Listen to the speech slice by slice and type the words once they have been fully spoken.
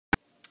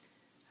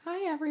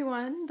Hi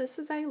everyone, this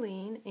is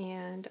Eileen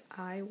and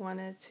I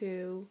wanted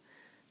to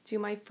do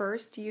my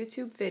first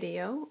YouTube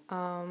video.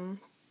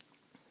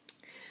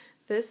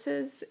 This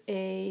is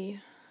a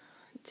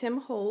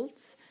Tim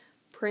Holtz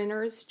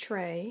printer's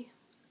tray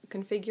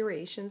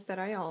configurations that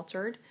I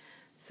altered.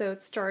 So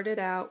it started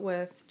out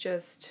with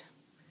just,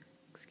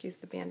 excuse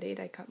the band-aid,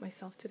 I cut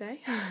myself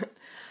today,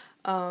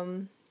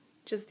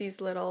 just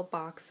these little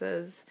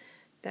boxes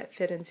that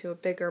fit into a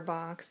bigger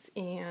box,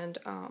 and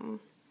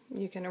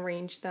you can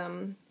arrange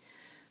them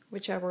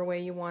whichever way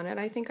you want it.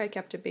 I think I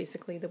kept it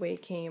basically the way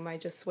it came. I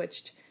just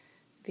switched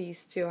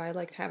these two. I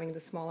liked having the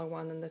smaller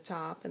one in the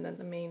top and then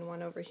the main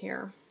one over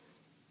here.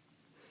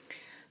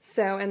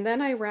 So, and then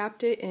I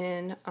wrapped it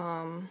in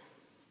 7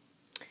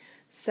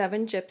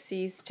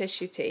 Gypsies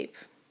tissue tape.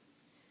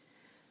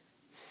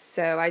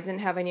 So I didn't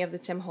have any of the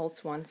Tim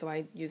Holtz one, so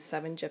I used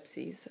 7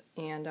 Gypsies.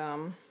 And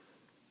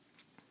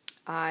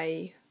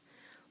I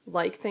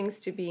like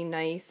things to be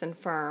nice and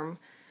firm.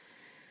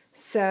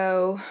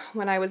 So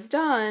when I was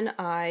done,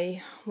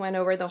 I went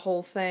over the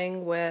whole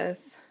thing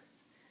with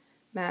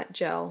matte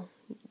gel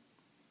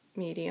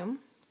medium.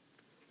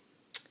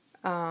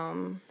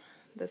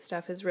 This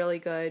stuff is really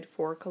good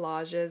for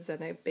collages,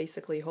 and it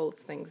basically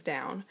holds things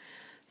down.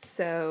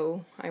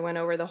 So I went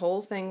over the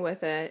whole thing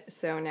with it,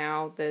 so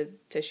now the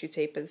tissue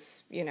tape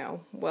is,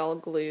 well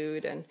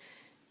glued and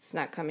it's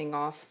not coming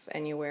off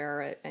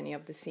anywhere at any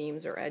of the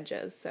seams or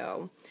edges.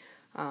 So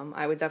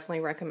I would definitely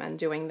recommend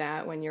doing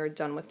that when you're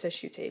done with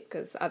tissue tape,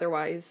 because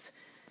otherwise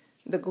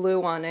the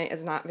glue on it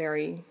is not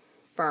very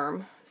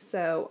firm.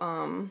 So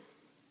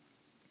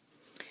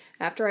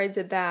after I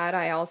did that,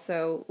 I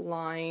also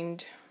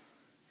lined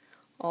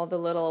all the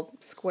little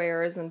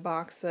squares and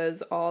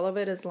boxes. All of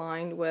it is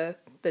lined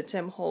with the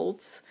Tim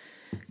Holtz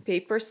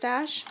paper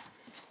stash,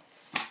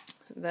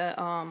 the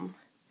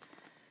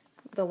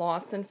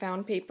lost and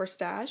found paper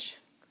stash.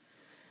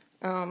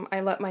 I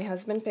let my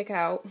husband pick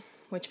out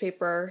which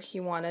paper he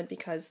wanted,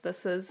 because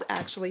this is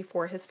actually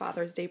for his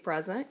Father's Day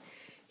present.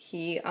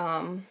 He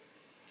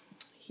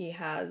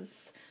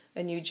has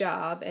a new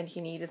job and he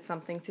needed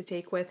something to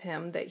take with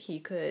him that he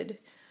could,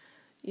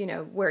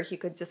 where he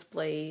could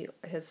display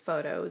his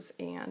photos,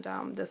 and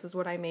this is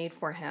what I made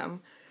for him.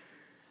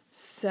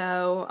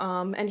 So,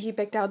 and he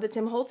picked out the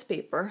Tim Holtz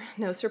paper.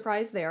 No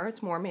surprise there.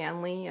 It's more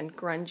manly and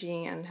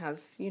grungy and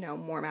has,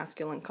 more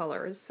masculine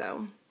colors,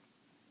 so.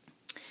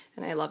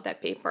 And I love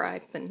that paper.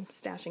 I've been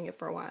stashing it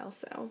for a while,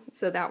 so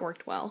that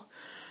worked well.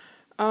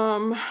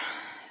 And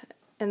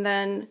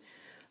then,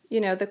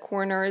 the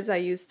corners, I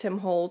used Tim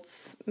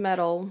Holtz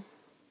metal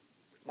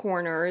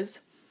corners.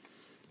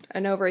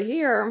 And over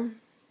here,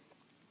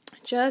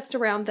 just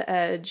around the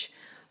edge,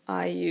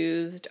 I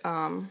used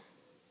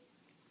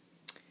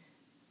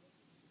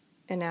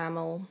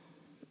enamel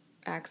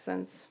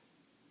accents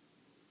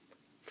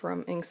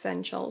from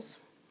Essentials.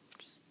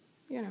 Just,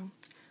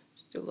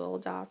 do little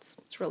dots.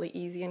 It's really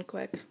easy and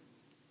quick.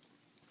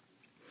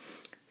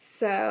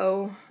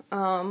 So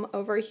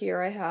over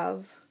here I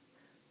have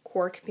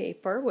cork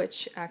paper,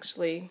 which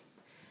actually,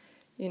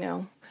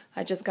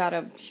 I just got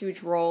a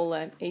huge roll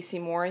at AC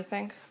Moore, I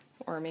think,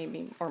 or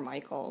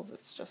Michael's.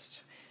 It's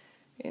just,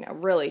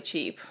 really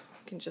cheap.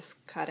 You can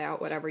just cut out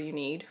whatever you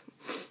need.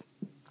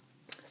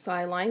 So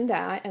I lined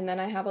that, and then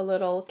I have a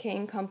little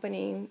Kane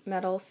Company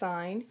metal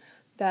sign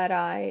that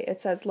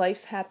it says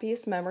 "Life's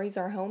happiest memories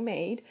are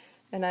homemade."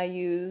 And I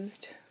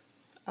used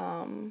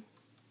Tim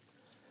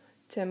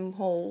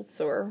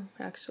Holtz, or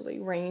actually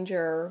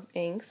Ranger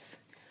inks,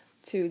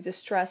 to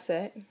distress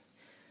it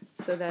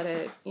so that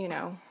it,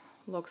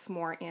 looks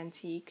more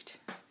antiqued.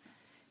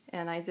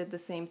 And I did the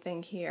same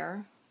thing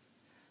here.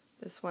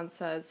 This one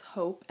says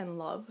 "Hope and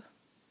Love."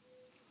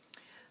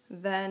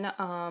 Then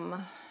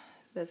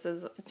this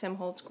is a Tim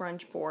Holtz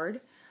grunge board.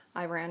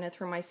 I ran it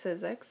through my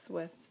Sizzix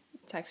with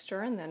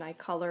texture, and then I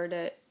colored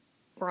it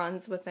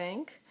bronze with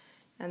ink.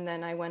 And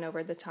then I went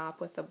over the top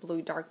with the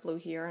blue, dark blue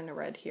here and the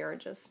red here,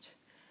 just,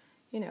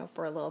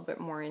 for a little bit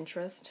more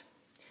interest.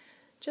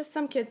 Just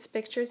some kids'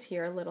 pictures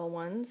here, little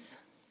ones.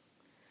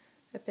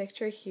 A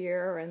picture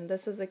here, and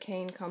this is a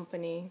Kane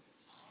Company.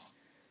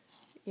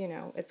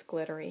 It's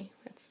glittery.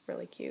 It's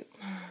really cute.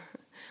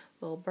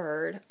 Little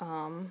bird.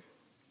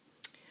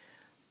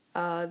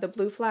 The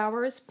blue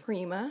flower is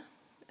Prima.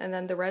 And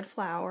then the red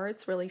flower,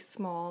 it's really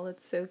small.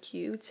 It's so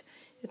cute.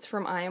 It's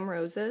from I Am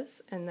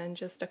Roses. And then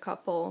just a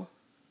couple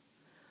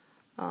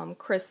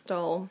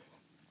crystal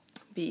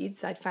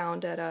beads I'd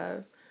found at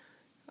a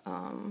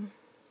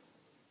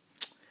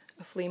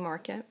flea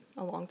market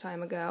a long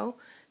time ago.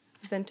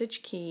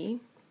 Vintage key.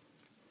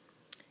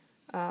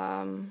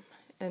 An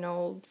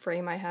old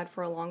frame I had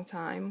for a long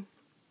time.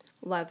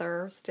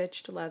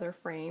 Stitched leather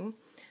frame.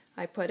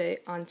 I put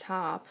it on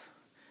top.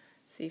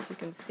 See if you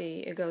can see.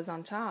 It goes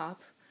on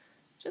top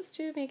just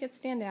to make it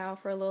stand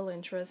out for a little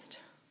interest.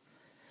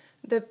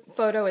 The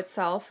photo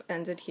itself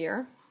ended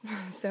here.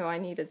 So I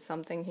needed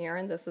something here,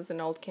 and this is an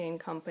old Kane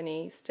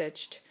Company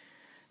stitched,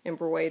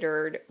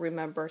 embroidered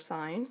remember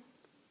sign.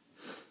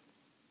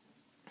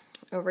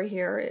 Over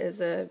here is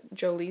a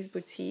Jolie's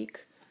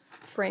Boutique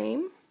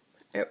frame,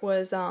 It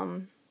was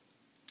a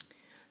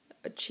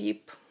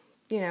cheap,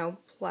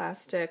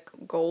 plastic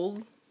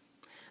gold,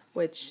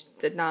 which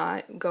did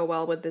not go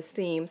well with this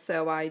theme,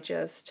 so I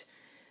just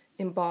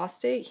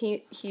embossed it,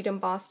 heat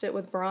embossed it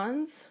with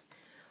bronze,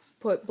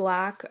 put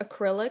black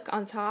acrylic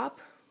on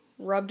top,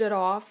 rubbed it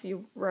off.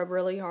 You rub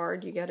really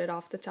hard, you get it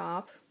off the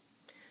top,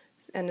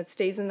 and it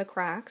stays in the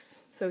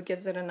cracks, so it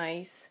gives it a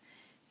nice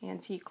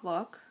antique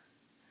look.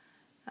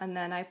 And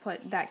then I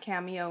put that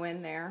cameo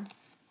in there,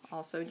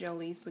 also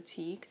Jolie's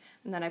Boutique,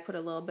 and then I put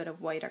a little bit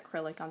of white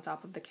acrylic on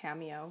top of the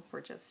cameo for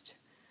just,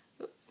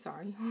 oops,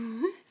 sorry,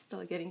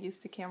 still getting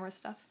used to camera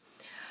stuff.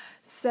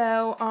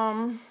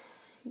 So,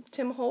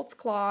 Tim Holtz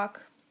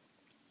clock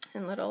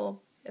and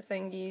little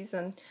thingies,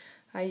 and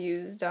I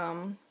used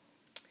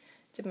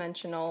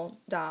dimensional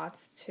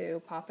dots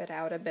to pop it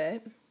out a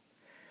bit.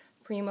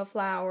 Prima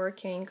flower,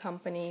 Cane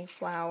Company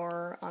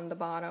flower on the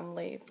bottom,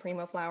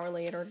 Prima flower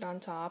layered on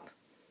top.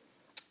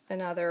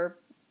 Another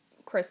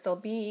crystal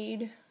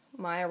bead,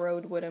 Maya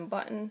Road wooden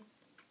button.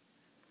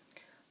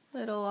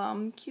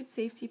 Little cute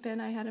safety pin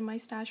I had in my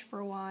stash for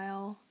a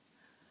while.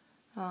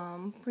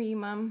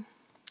 Prima.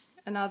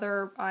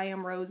 Another I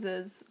Am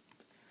Roses,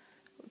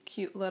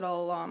 cute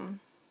little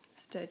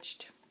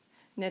stitched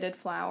knitted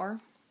flower.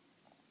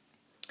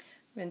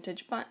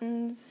 Vintage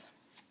buttons.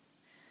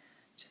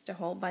 Just a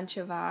whole bunch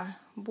of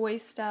boy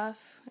stuff.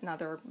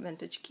 Another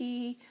vintage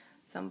key.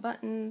 Some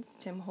buttons.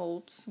 Tim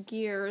Holtz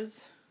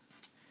gears.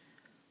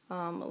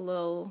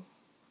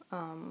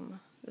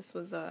 This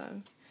was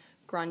a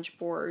grunge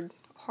board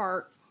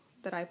heart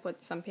that I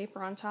put some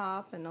paper on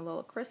top and a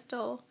little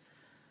crystal.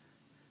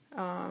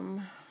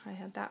 I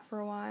had that for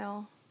a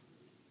while.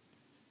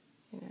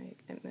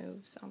 It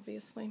moves,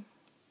 obviously.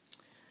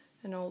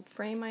 An old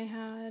frame I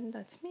had,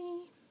 that's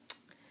me.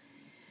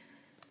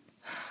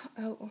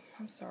 Oh,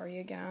 I'm sorry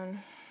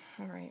again.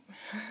 All right.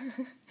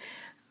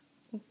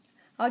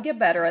 I'll get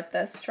better at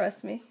this,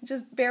 trust me.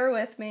 Just bear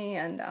with me,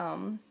 and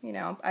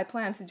I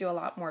plan to do a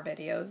lot more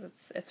videos.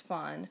 It's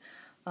fun.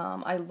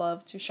 I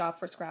love to shop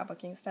for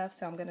scrapbooking stuff,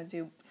 so I'm going to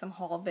do some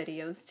haul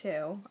videos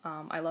too.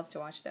 I love to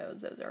watch those.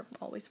 Those are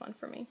always fun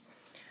for me.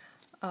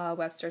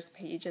 Webster's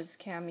Pages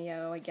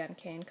cameo, again,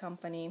 Cane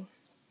Company.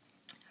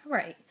 All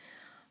right.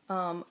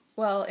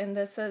 Well, and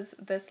this is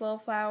this little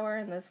flower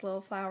and this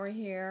little flower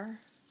here,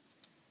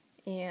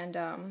 and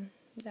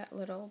that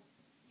little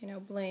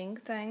bling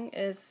thing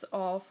is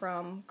all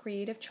from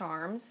Creative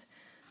Charms.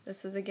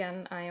 This is,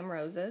 again, I Am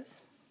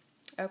Roses.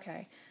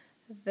 Okay,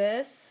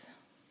 this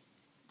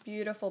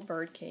beautiful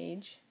bird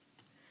cage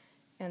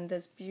and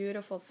this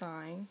beautiful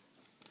sign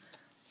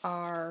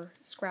are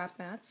scrap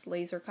mats,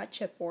 laser cut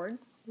chipboard.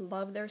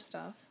 Love their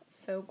stuff,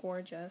 so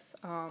gorgeous.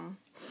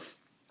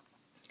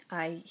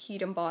 I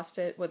heat embossed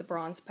it with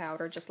bronze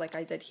powder just like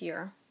I did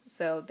here,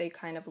 so they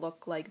kind of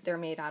look like they're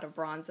made out of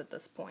bronze at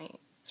this point.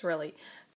 It's really,